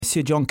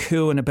Sir John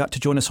Kirwan about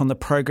to join us on the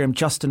program,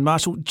 Justin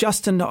Marshall.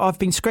 Justin, I've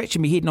been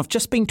scratching my head and I've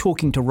just been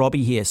talking to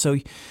Robbie here. So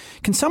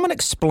can someone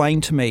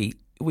explain to me,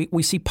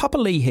 we see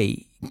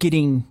Papali'i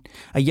getting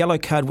a yellow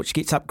card which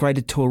gets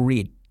upgraded to a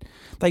red.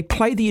 They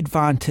play the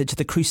advantage,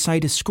 the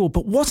Crusaders score,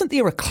 but wasn't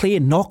there a clear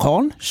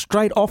knock-on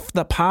straight off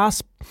the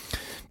pass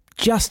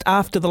just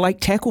after the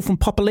late tackle from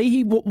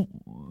Papali'i?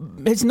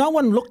 Has no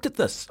one looked at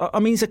this? I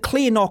mean, it's a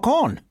clear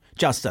knock-on,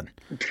 Justin.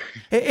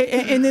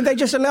 And then they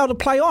just allowed to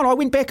play on. I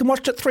went back and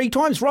watched it 3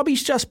 times.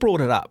 Robbie's just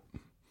brought it up.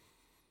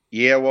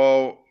 Yeah,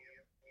 well,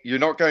 you're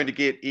not going to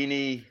get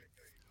any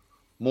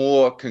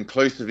more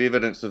conclusive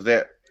evidence of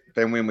that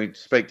than when we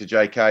speak to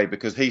JK,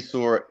 because he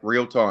saw it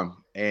real time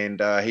and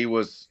he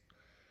was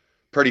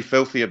pretty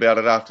filthy about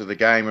it after the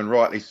game, and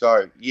rightly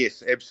so.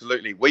 Yes,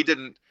 absolutely. We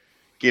didn't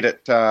get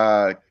it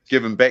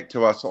given back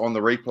to us on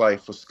the replay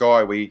for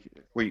Sky.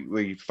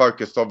 We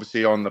focused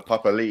obviously on the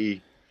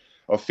Papali'i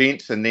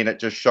offence, and then it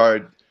just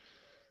showed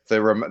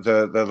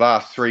the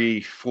last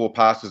 3-4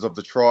 passes of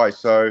the try.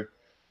 So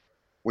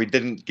we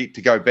didn't get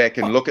to go back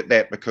and look at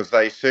that, because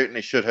they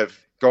certainly should have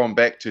gone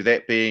back to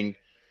that being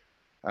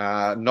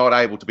not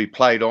able to be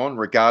played on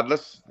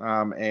regardless,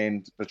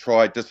 and the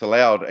try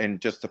disallowed and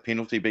just a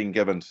penalty being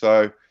given.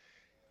 So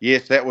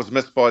yes, that was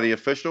missed by the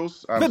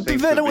officials. But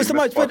it was the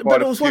most, but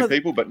it was one of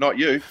people, but not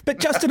you. But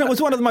Justin, it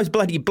was one of the most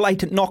bloody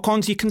blatant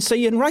knock-ons you can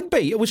see in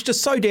rugby. It was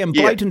just so damn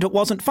blatant, It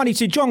wasn't funny.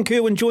 So John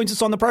Kirwan joins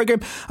us on the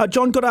program.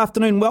 John, good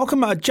afternoon,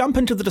 welcome. Jump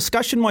into the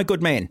discussion, my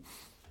good man.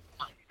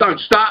 Don't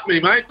start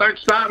me, mate. Don't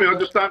start me. I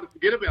just started to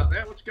forget about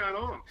that. What's going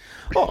on?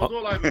 I was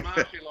all over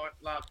Marshy like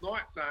last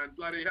night saying,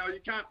 bloody hell,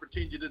 you can't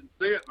pretend you didn't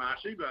see it,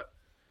 Marshy. But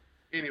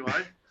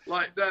anyway,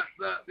 like the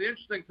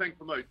interesting thing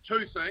for me,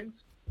 2 things.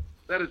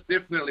 That is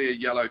definitely a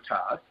yellow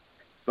card.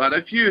 But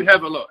if you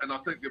have a look, and I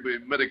think there'll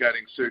be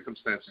mitigating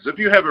circumstances, if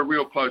you have a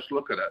real close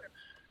look at it,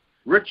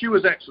 Richie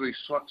was actually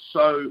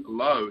so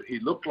low, he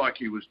looked like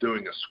he was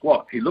doing a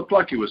squat. He looked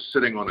like he was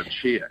sitting on a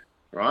chair,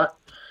 right?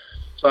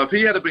 So if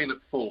he had been at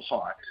full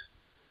height,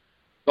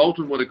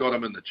 Bolton would have got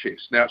him in the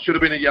chest. Now, it should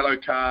have been a yellow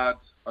card.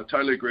 I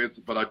totally agree with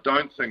it, but I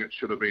don't think it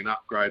should have been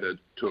upgraded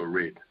to a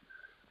red.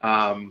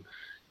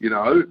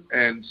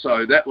 And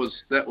so that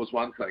was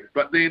one thing.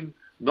 But then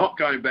not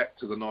going back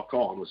to the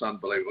knock-on was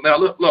unbelievable. Now,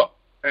 look,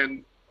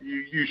 and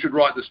you should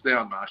write this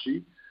down,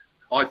 Marshy.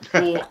 I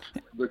thought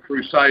the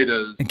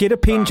Crusaders... Get a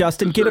pen,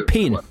 Justin, get a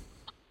pen.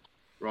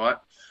 Right?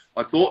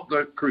 I thought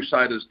the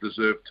Crusaders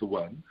deserved to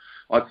win.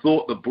 I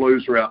thought the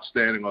Blues were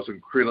outstanding. I was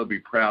incredibly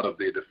proud of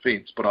their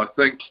defence. But I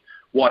think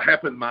what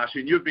happened, Marshy,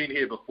 and you've been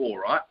here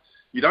before, right?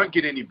 You don't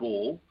get any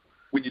ball.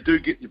 When you do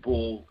get your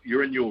ball,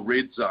 you're in your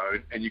red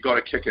zone and you've got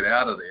to kick it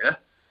out of there.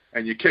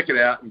 And you kick it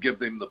out and give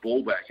them the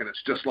ball back. And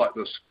it's just like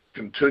this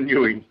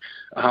continuing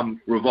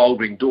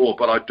revolving door.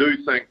 But I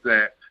do think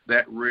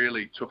that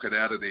really took it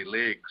out of their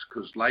legs,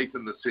 because late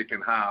in the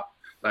second half,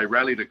 they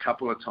rallied a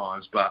couple of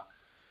times. But,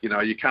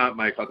 you can't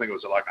make, I think it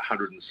was like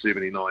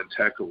 179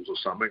 tackles or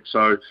something.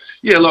 So,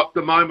 yeah, look,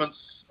 the moments,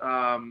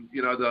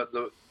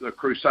 the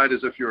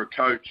Crusaders, if you're a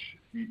coach,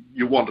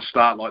 you want to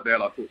start like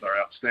that. I thought they were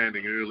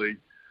outstanding early.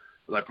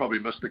 They probably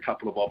missed a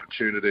couple of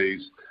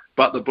opportunities.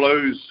 But the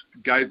Blues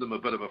gave them a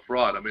bit of a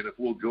fright. I mean, if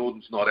Will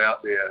Jordan's not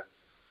out there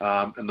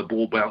and the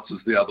ball bounces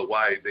the other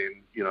way,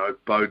 then,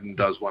 Bowden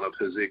does one of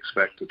his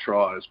X-Factor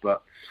tries.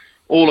 But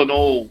all in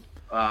all,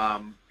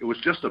 it was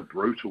just a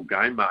brutal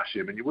game, Marshy.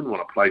 I mean, you wouldn't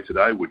want to play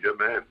today, would you,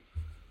 man?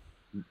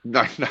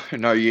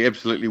 No, you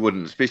absolutely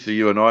wouldn't, especially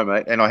you and I,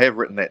 mate. And I have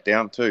written that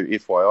down too,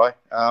 FYI.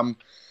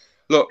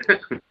 Look,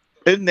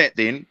 in that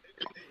then,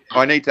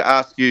 I need to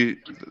ask you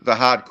the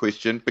hard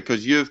question,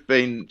 because you've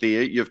been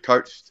there, you've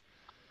coached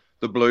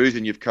the Blues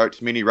and you've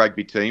coached many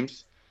rugby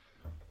teams.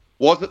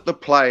 Was it the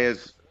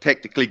players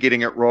tactically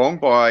getting it wrong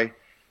by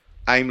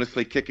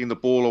aimlessly kicking the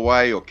ball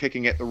away or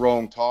kicking at the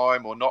wrong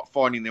time or not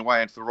finding their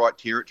way into the right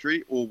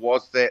territory? Or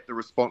was that the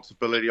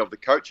responsibility of the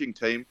coaching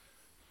team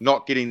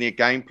not getting their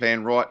game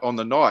plan right on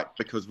the night?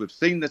 Because we've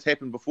seen this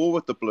happen before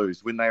with the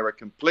Blues when they were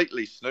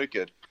completely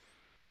snookered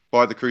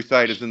by the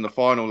Crusaders in the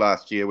final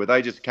last year, where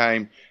they just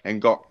came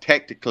and got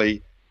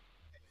tactically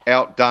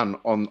outdone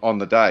on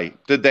the day.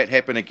 Did that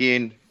happen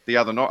again the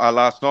other night,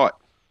 last night?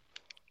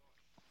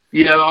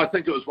 Yeah, I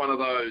think it was one of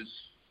those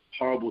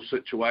horrible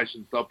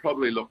situations. They'll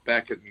probably look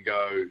back and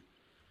go,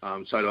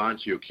 so to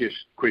answer your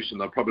question,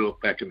 they'll probably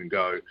look back and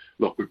go,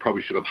 look, we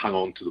probably should have hung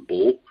on to the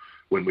ball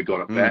when we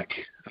got it back.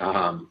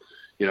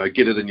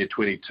 Get it in your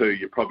 22.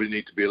 You probably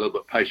need to be a little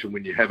bit patient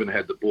when you haven't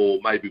had the ball,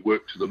 maybe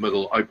work to the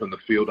middle, open the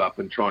field up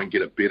and try and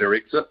get a better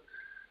exit.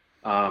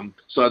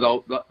 So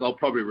they'll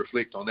probably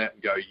reflect on that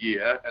and go,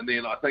 yeah. And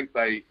then I think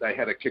they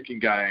had a kicking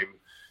game,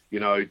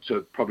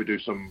 to probably do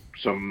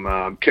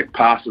some kick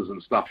passes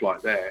and stuff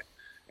like that.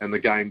 And the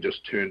game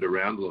just turned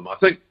around to them.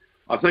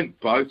 I think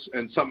both,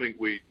 and something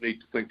we need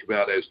to think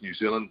about as New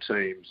Zealand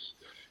teams,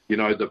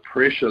 the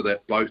pressure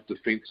that both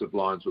defensive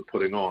lines were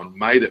putting on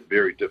made it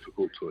very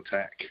difficult to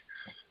attack.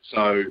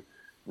 So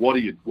what do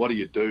you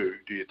do?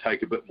 Do you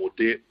take a bit more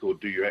depth, or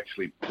do you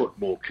actually put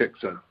more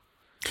kicks in?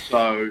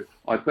 So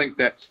I think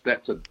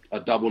that's a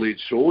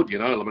double-edged sword.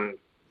 I mean,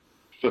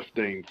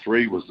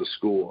 15-3 was the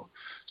score.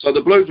 So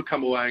the Blues will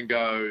come away and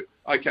go,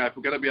 okay, if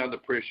we're going to be under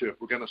pressure,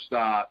 if we're going to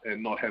start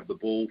and not have the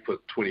ball for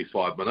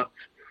 25 minutes,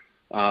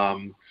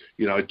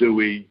 do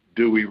we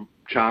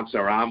chance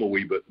our arm a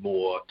wee bit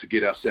more to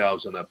get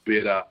ourselves in a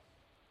better,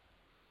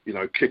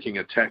 kicking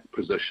attack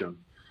position?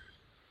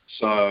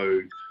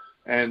 So,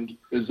 and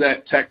is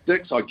that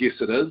tactics? I guess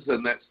it is,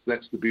 and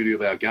that's the beauty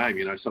of our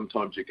game.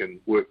 Sometimes you can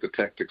work the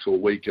tactics all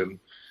week, and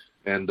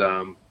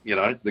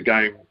the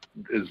game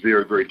is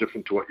very, very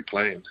different to what you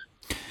planned.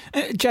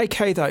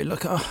 JK, though,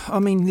 look,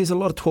 there's a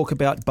lot of talk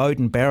about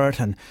Beauden Barrett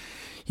and,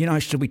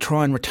 should we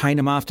try and retain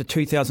him after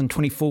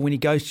 2024 when he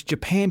goes to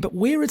Japan? But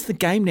where is the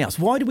game now?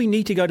 So why do we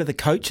need to go to the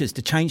coaches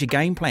to change a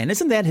game plan?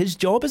 Isn't that his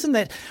job? Isn't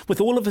that,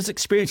 with all of his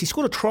experience? He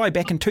scored a try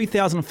back in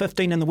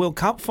 2015 in the World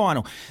Cup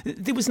final.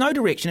 There was no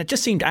direction. It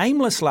just seemed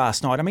aimless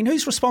last night.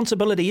 Whose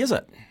responsibility is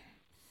it?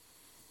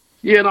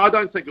 Yeah, no, I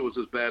don't think it was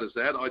as bad as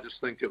that. I just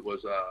think it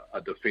was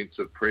a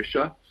defensive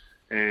pressure,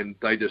 and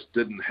they just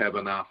didn't have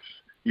enough.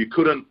 You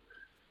couldn't,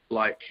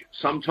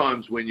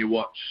 sometimes when you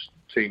watch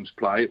teams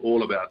play,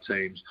 all of our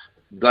teams,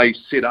 they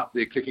set up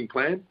their kicking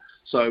plan.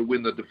 So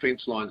when the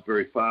defence line's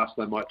very fast,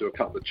 they might do a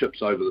couple of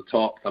chips over the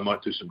top. They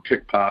might do some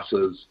kick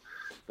passes.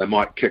 They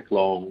might kick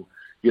long.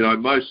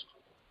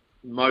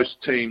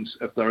 Most teams,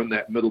 if they're in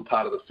that middle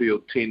part of the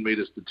field, 10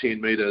 metres to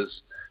 10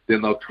 metres,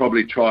 then they'll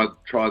probably try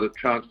to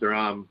chance their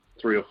arm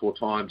 3 or 4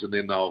 times, and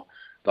then they'll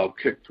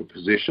kick for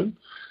possession.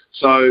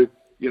 So,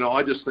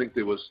 I just think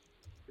it was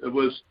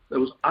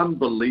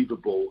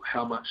unbelievable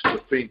how much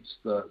defence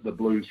the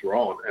Blues were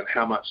on and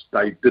how much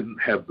they didn't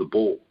have the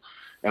ball.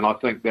 And I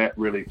think that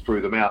really threw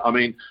them out.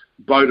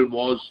 Beauden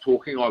was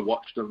talking. I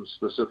watched him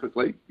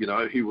specifically.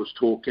 He was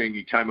talking.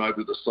 He came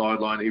over the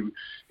sideline.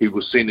 He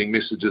was sending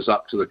messages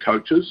up to the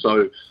coaches.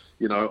 So,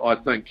 I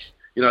think,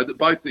 that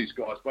both these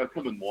guys, both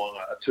him and Wanga,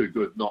 are too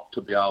good not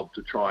to be able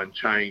to try and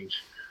change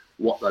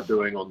what they're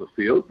doing on the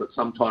field. But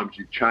sometimes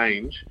you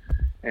change,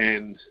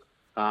 and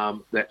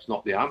that's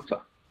not the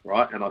answer,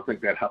 right? And I think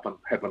that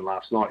happened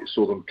last night. You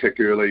saw them kick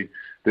early.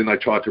 Then they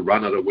tried to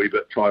run it a wee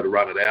bit, try to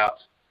run it out.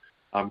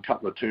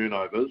 Couple of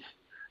turnovers,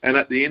 and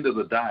at the end of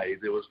the day,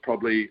 there was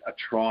probably a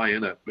try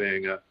in it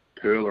being a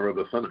pearler of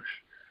a finish.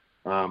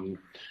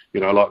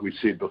 Like we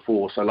said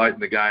before. So late in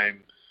the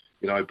game,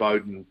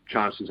 Beauden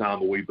chanced his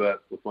arm a wee bit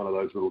with one of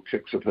those little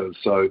kicks of his.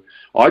 So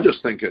I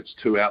just think it's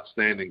two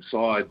outstanding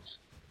sides,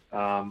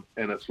 and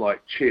it's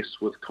like chess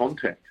with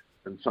contact,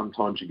 and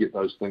sometimes you get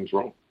those things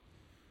wrong.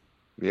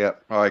 Yeah,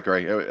 I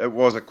agree. It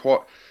was a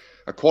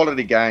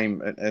quality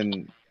game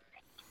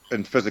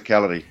in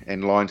physicality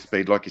and line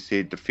speed. Like you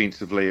said,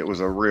 defensively, it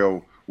was a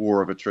real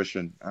war of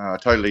attrition. I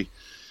totally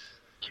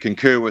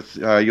concur with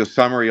your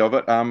summary of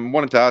it.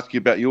 Wanted to ask you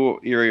about your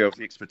area of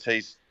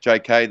expertise,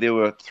 JK. There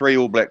were 3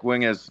 All Black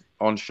wingers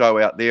on show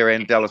out there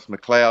and Dallas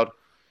McLeod.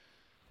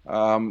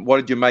 What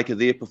did you make of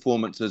their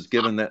performances,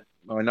 given that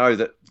I know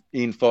that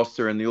Ian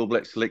Foster and the All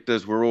Black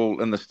selectors were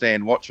all in the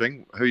stand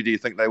watching? Who do you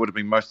think they would have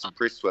been most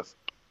impressed with?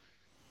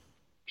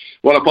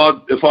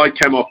 Well, if I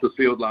came off the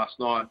field last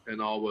night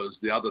and I was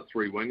the other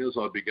 3 wingers,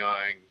 I'd be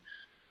going,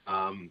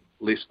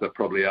 Leicester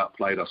probably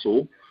outplayed us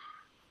all.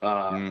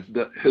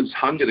 His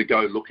hunger to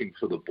go looking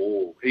for the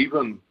ball.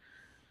 Even,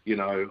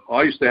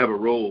 I used to have a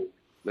rule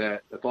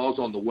that if I was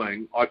on the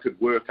wing, I could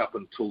work up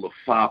until the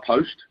far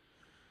post,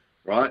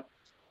 right?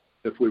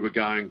 If we were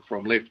going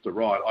from left to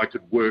right, I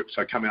could work,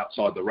 so come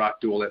outside the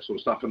ruck, do all that sort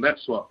of stuff. And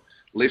that's what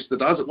Leicester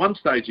does. At one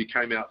stage, he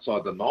came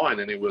outside the 9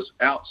 and he was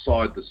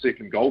outside the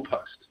second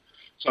goalpost.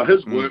 So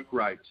his work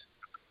rate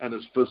and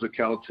his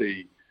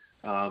physicality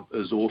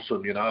is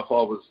awesome. If I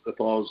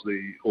was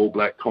the All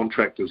Black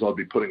contractors, I'd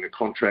be putting a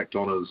contract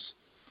on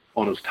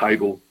his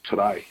table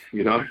today.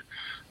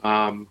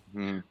 I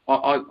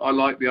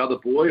like the other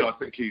boy. I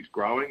think he's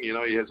growing. He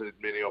hasn't had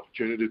many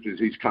opportunities as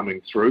he's coming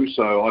through.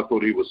 So I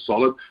thought he was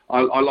solid.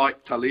 I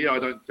like Talia. I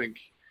don't think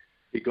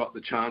he got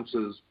the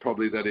chances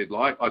probably that he'd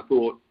like. I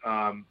thought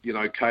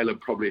Caleb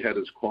probably had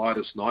his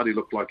quietest night. He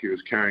looked like he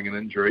was carrying an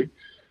injury.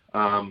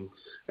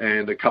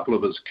 And a couple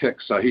of his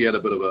kicks, so he had a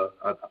bit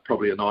of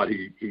probably a night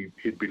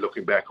he'd be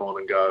looking back on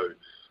and go,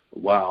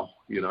 wow,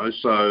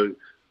 So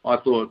I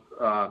thought,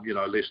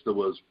 Leicester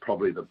was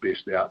probably the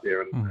best out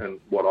there, and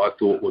what I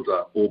thought was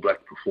an All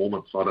Black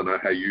performance. I don't know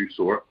how you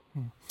saw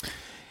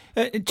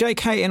it.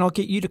 JK, and I'll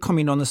get you to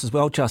comment on this as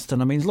well,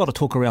 Justin. There's a lot of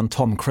talk around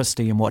Tom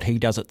Christie and what he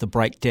does at the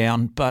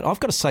breakdown, but I've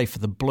got to say for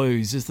the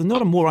Blues, is there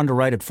not a more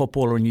underrated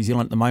footballer in New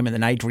Zealand at the moment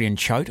than Adrian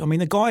Choate?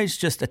 The guy is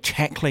just a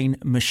tackling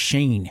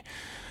machine.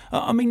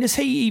 Is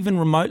he even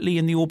remotely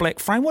in the All Black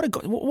frame?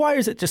 Why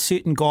is it just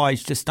certain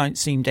guys just don't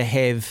seem to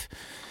have,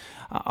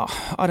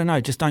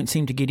 just don't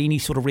seem to get any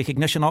sort of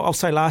recognition? I'll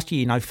say last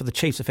year, for the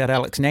Chiefs, I felt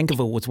Alex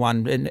Nankerville was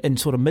one in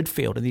sort of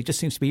midfield, and there just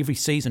seems to be every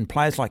season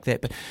players like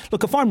that. But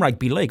look, if I'm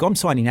rugby league, I'm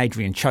signing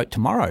Adrian Choate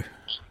tomorrow.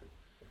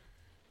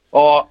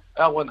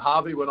 Alwyn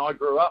Harvey, when I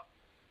grew up,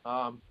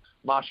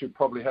 Marsh would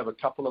probably have a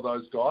couple of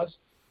those guys.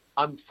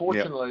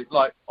 Unfortunately,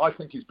 I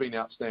think he's been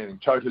outstanding.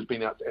 Choate has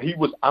been outstanding. He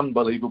was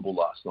unbelievable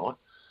last night.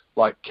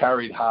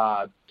 Carried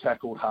hard,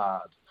 tackled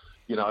hard.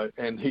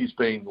 and he's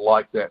been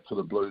like that for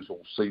the Blues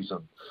all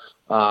season.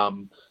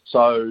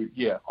 So,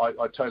 yeah,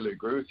 I totally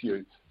agree with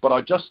you. But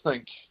I just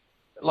think,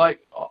 like,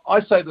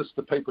 I say this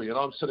to people,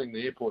 I'm sitting in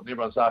the airport and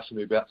everyone's asking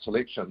me about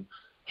selection.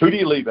 Who do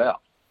you leave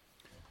out?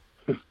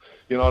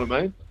 You know what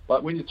I mean?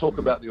 Like, when you talk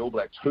about the All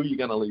Blacks, who are you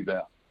going to leave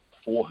out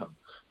for him?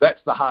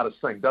 That's the hardest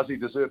thing. Does he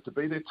deserve to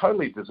be there?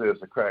 Totally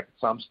deserves a crack at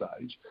some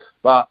stage.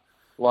 But,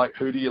 like,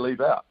 who do you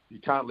leave out? You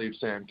can't leave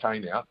Sam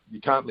Cane out.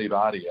 You can't leave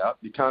Artie out.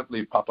 You can't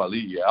leave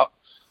Papali'i out.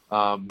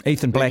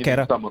 Ethan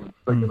Blackadder.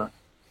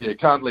 You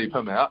can't leave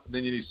him out.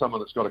 Then you need someone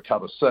that's got to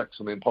cover 6,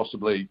 and then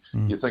possibly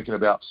you're thinking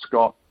about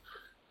Scott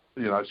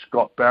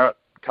Barrett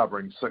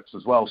covering 6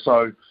 as well.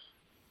 So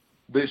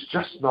there's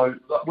just no.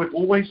 We've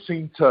always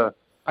seemed to.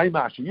 Hey,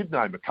 Marshall, you'd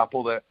name a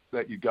couple that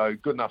you go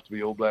good enough to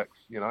be All Blacks,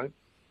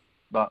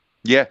 but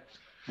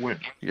win.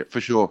 Yeah,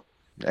 for sure.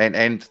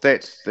 And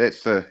that's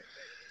the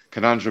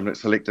conundrum that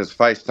selectors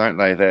face, don't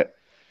they? That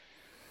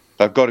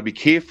they've got to be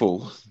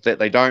careful that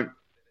they don't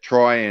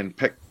try and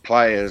pick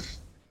players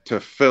to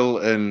fill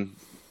in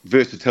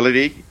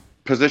versatility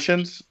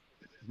positions,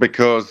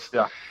 because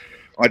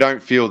I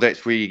don't feel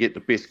that's where you get the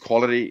best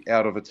quality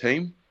out of a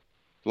team.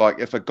 Like,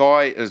 if a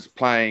guy is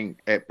playing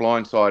at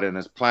blindside and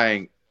is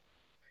playing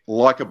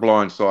like a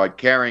blindside,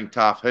 carrying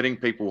tough, hitting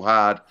people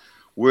hard,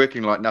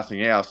 working like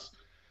nothing else,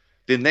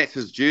 then that's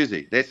his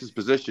jersey. That's his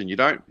position. You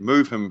don't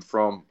move him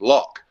from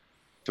lock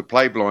to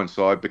play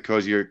blindside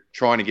because you're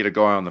trying to get a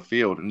guy on the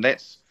field. And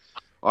that's,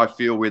 I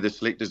feel, where the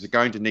selectors are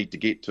going to need to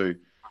get to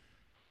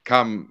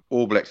come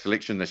All Black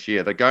selection this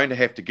year. They're going to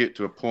have to get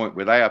to a point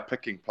where they are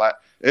picking play.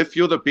 If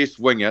you're the best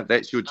winger,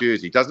 that's your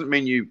jersey. Doesn't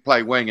mean you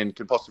play wing and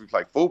can possibly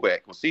play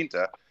fullback or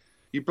centre.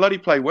 You bloody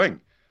play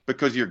wing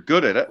because you're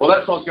good at it. Well,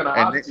 that's what I was going to ask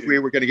you. And that's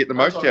where we're going to get the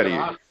most out of you.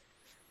 I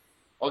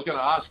was going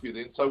to ask you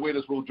then, so where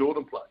does Will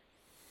Jordan play?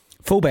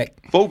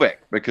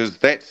 Fullback, because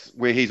that's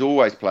where he's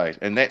always played,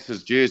 and that's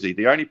his jersey.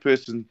 The only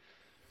person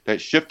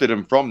that shifted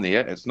him from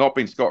there, it's not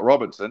been Scott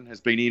Robertson,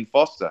 has been Ian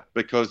Foster,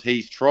 because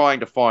he's trying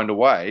to find a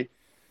way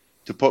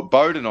to put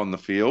Bowden on the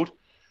field,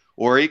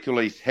 or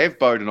equally have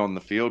Bowden on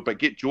the field, but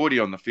get Geordie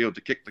on the field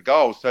to kick the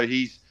goal. So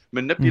he's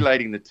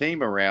manipulating the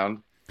team around,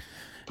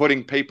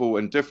 putting people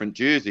in different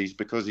jerseys,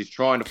 because he's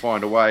trying to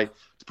find a way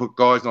to put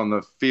guys on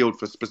the field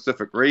for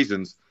specific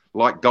reasons,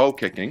 like goal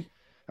kicking,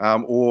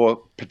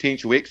 or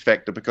potential X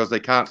factor because they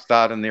can't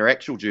start in their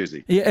actual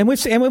jersey. Yeah, and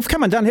we've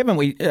come undone, haven't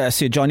we,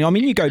 Sir Johnny? I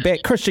mean, you go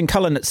back, Christian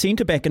Cullen at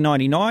centre back in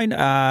 '99,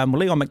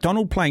 Leon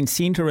McDonald playing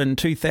centre in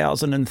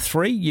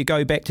 2003. You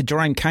go back to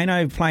Jerome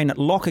Kano playing at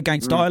lock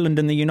against Ireland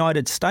in the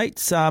United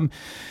States.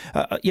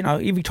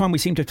 Every time we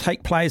seem to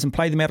take players and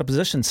play them out of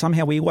position,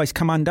 somehow we always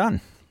come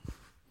undone.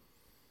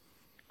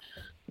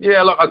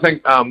 Yeah, look, I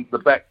think the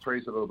back three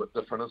is a little bit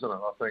different, isn't it?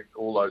 I think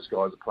all those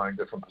guys are playing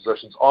different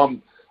positions.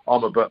 I'm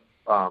a bit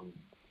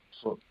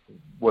sort of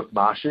with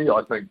Marshy.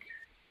 I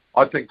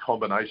think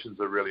combinations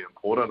are really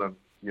important,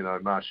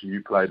 and Marshy,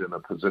 you played in a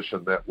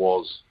position that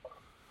was,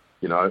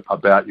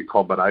 about your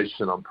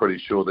combination. I'm pretty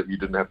sure that you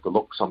didn't have to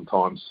look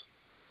sometimes,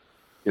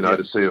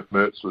 to see if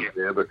Mertz was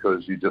there,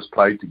 because you just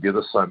played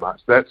together so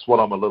much. That's what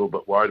I'm a little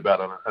bit worried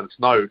about, and it's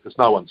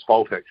no one's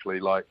fault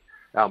actually. Like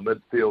our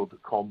midfield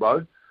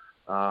combo.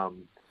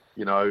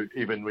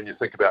 Even when you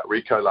think about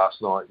Rico last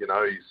night,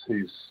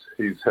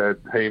 he's had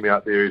Heem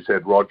out there, he's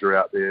had Roger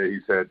out there,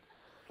 he's had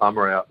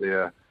Plummer out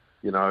there,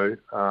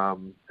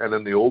 and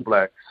in the All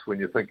Blacks, when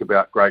you think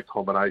about great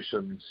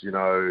combinations,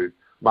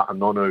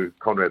 Matanonu,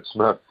 Conrad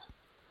Smith,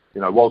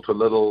 Walter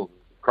Little,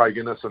 Craig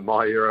Innes in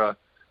my era,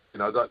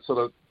 that sort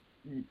of,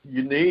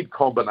 you need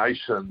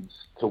combinations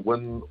to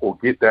win or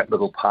get that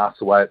little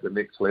pass away at the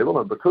next level.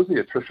 And because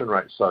the attrition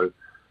rate's so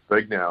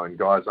big now and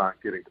guys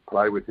aren't getting to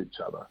play with each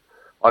other,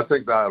 I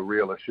think there are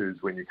real issues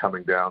when you're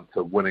coming down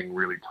to winning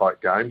really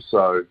tight games.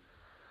 So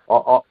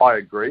I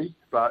agree,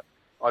 but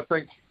I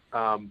think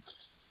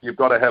you've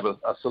got to have a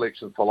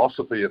selection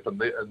philosophy. If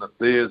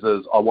theirs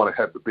is, I want to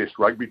have the best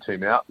rugby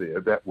team out there,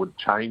 that would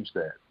change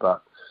that.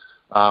 But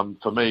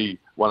for me,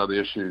 one of the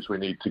issues we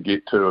need to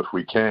get to, if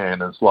we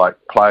can, is like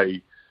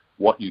play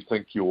what you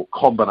think your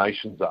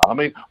combinations are. I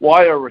mean,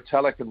 why are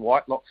Retallick and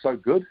Whitelock so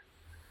good?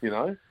 They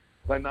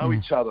know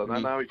each other.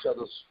 They know each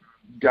other's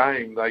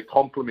game. They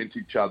complement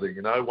each other.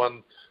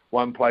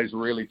 One plays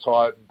really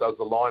tight and does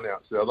the line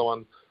outs. The other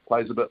one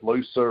plays a bit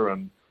looser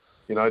and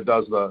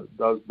does a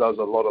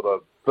lot of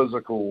the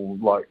physical,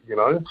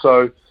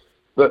 So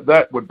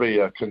that would be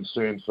a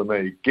concern for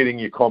me. Getting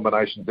your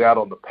combinations out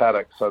on the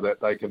paddock so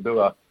that they can do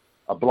a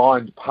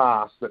blind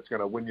pass that's going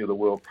to win you the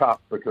World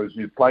Cup because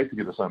you've played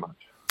together so much.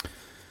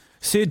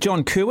 Sir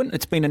John Kirwan,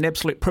 it's been an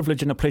absolute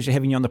privilege and a pleasure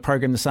having you on the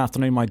program this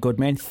afternoon, my good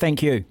man.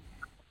 Thank you.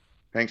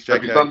 Thanks,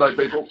 Jake. Happy Sunday,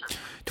 people.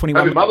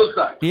 21. Happy Mother's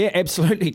Day. Yeah, absolutely.